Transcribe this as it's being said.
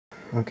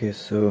Okay,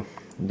 so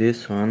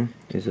this one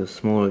is a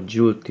small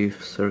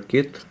JouleThief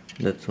circuit.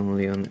 That's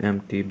only an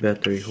empty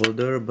battery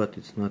holder, but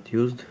it's not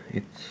used.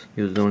 It's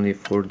used only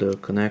for the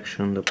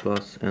connection, the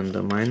plus and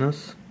the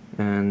minus.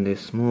 And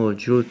this small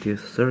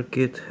JouleThief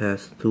circuit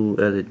has two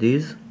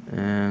LEDs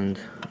and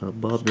a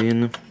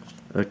bobbin,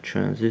 a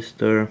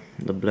transistor,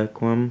 the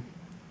black one,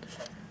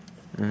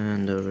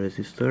 and a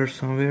resistor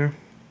somewhere.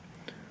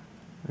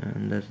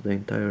 And that's the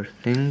entire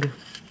thing.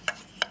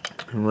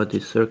 And what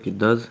this circuit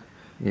does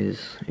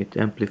is it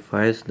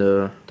amplifies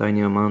the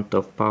tiny amount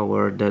of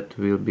power that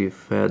will be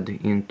fed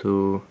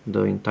into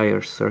the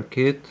entire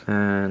circuit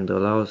and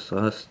allows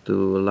us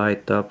to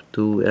light up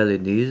two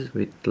LEDs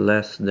with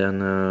less than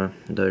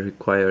the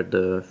required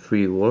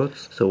 3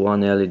 volts. So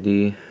one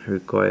LED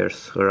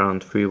requires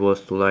around 3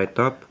 volts to light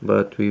up,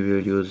 but we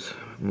will use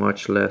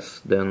much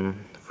less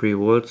than 3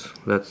 volts,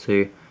 let's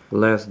say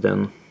less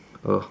than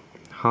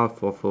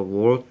half of a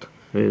volt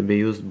will be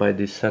used by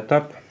this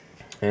setup.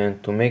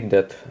 And to make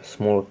that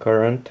small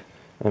current,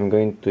 I'm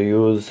going to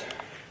use,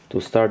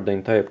 to start the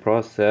entire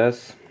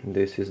process,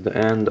 this is the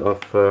end of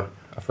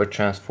a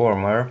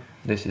transformer.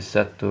 This is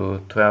set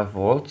to 12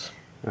 volts.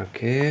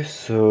 Okay,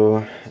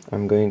 so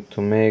I'm going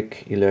to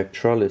make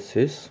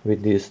electrolysis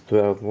with these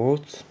 12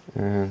 volts.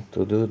 And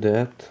to do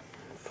that,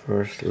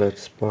 first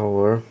let's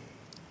power.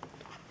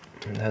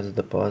 That's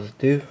the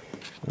positive.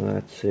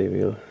 Let's say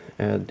we'll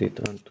add it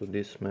onto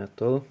this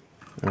metal.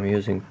 I'm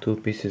using two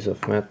pieces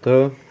of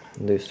metal.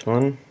 This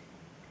one,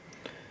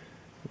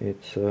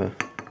 it's a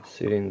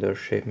cylinder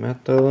shaped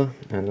metal,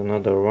 and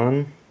another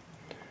one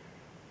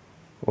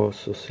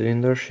also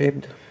cylinder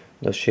shaped.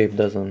 The shape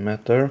doesn't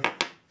matter.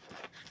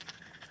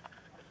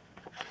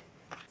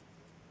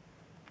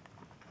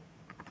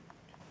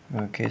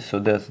 Okay, so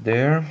that's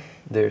there.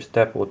 There's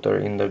tap water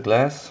in the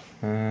glass,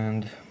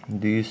 and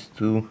these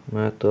two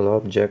metal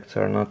objects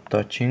are not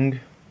touching.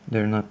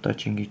 They're not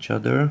touching each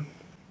other.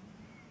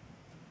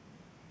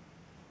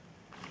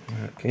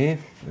 Okay,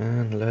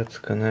 and let's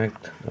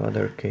connect the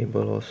other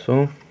cable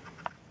also.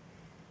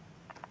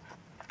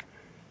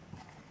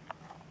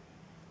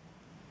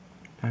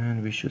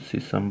 And we should see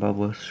some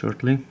bubbles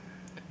shortly.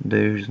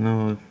 There is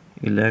no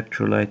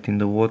electrolyte in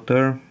the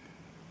water,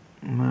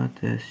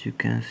 but as you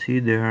can see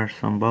there are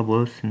some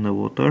bubbles in the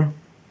water.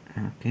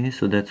 Okay,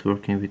 so that's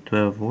working with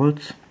 12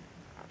 volts.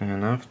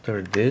 And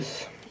after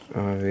this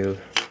I will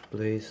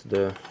place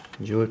the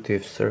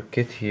JouleThief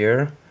circuit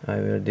here. I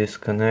will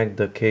disconnect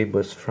the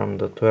cables from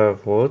the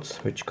 12 volts,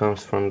 which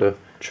comes from the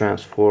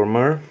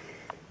transformer,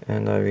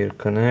 and I will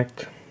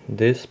connect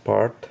this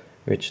part,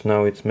 which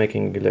now it's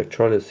making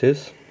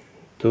electrolysis,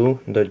 to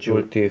the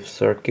JouleThief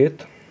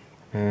circuit.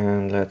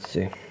 And let's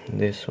see,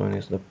 this one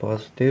is the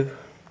positive.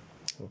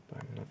 Hope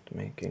I'm not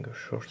making a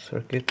short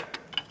circuit.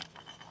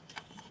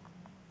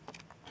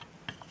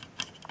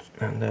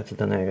 And that's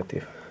the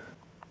negative.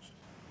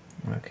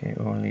 Okay,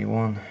 only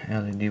one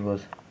LED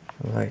was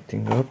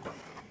lighting up.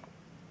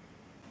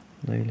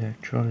 The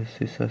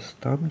electrolysis has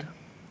stopped.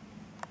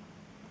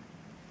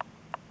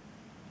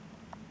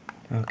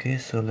 Okay,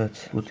 so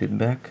let's put it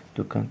back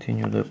to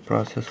continue the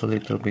process a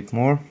little bit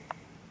more.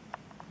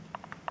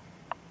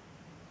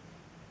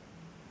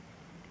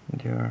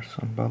 There are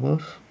some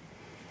bubbles.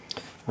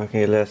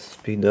 Okay, let's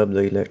speed up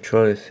the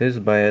electrolysis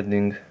by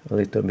adding a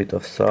little bit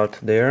of salt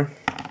there.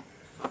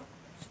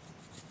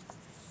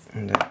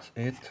 And that's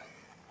it.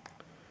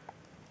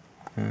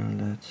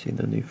 And let's see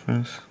the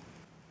difference.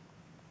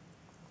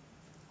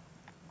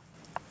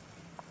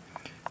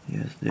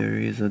 Yes, there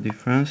is a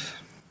difference.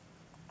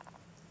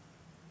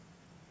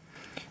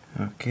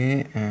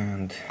 Okay,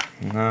 and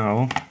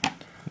now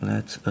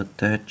let's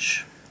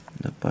attach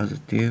the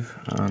positive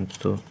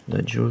onto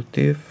the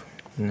JouleThief,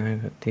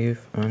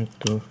 negative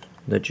onto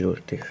the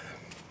JouleThief.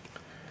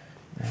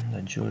 And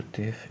the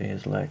JouleThief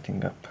is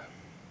lighting up.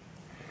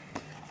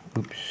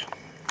 Oops,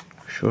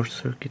 short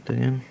circuit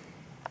again.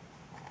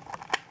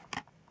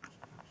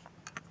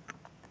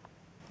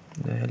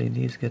 The LED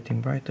is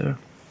getting brighter.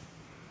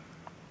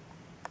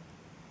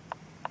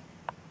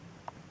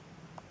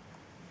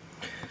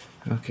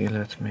 Okay,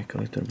 let's make a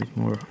little bit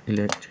more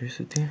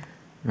electricity.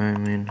 I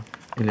mean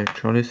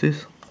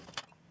electrolysis.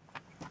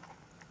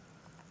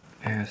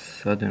 As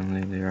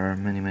suddenly there are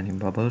many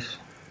bubbles.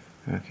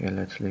 Okay,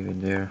 let's leave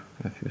it there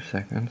a few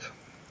seconds.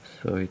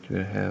 So it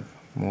will have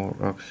more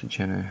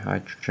oxygen and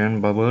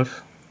hydrogen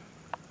bubbles.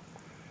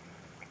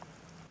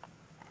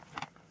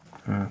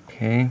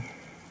 Okay.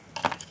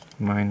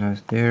 Minus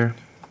there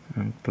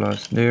and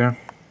plus there,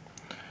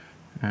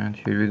 and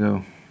here we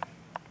go,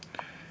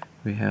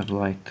 we have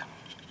light.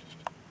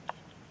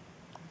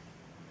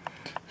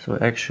 So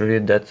actually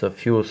that's a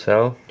fuel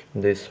cell,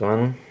 this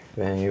one.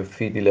 When you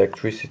feed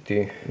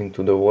electricity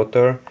into the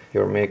water,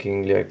 you're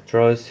making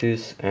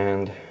electrolysis,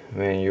 and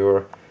when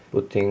you're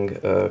putting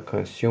a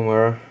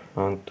consumer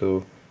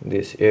onto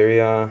this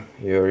area,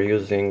 you're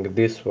using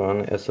this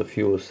one as a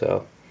fuel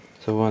cell.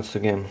 So once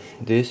again,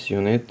 this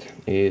unit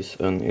is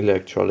an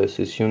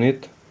electrolysis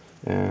unit,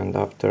 and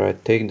after I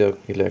take the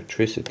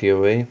electricity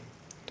away,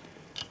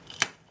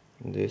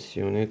 this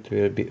unit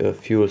will be a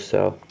fuel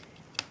cell.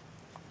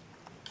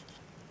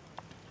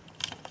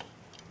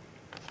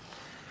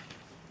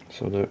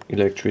 So the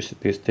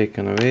electricity is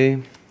taken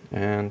away,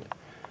 and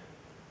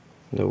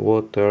the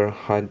water,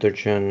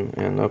 hydrogen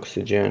and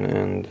oxygen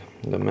and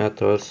the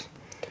metals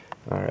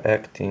are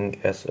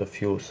acting as a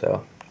fuel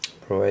cell,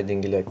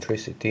 providing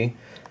electricity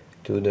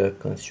to the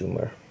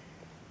consumer.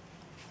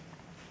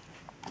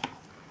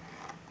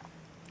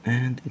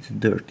 And it's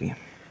dirty.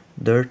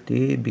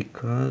 Dirty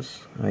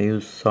because I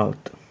use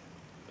salt,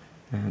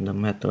 and the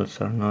metals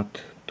are not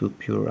too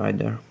pure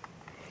either.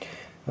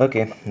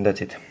 Okay,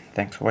 that's it.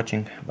 Thanks for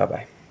watching. Bye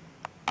bye.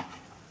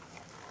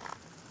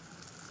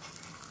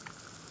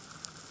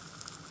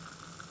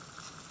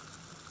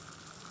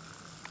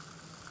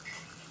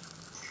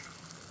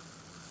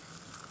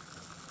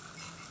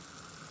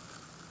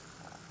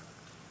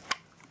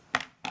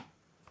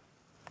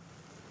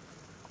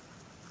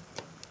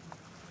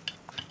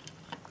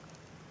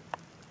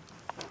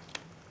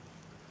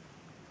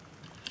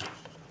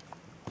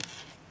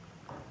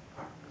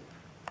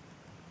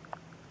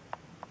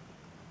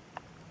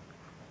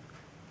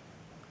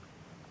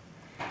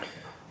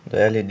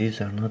 The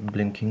LEDs are not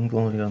blinking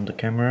only on the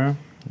camera,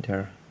 they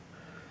are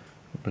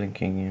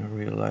blinking in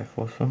real life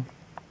also.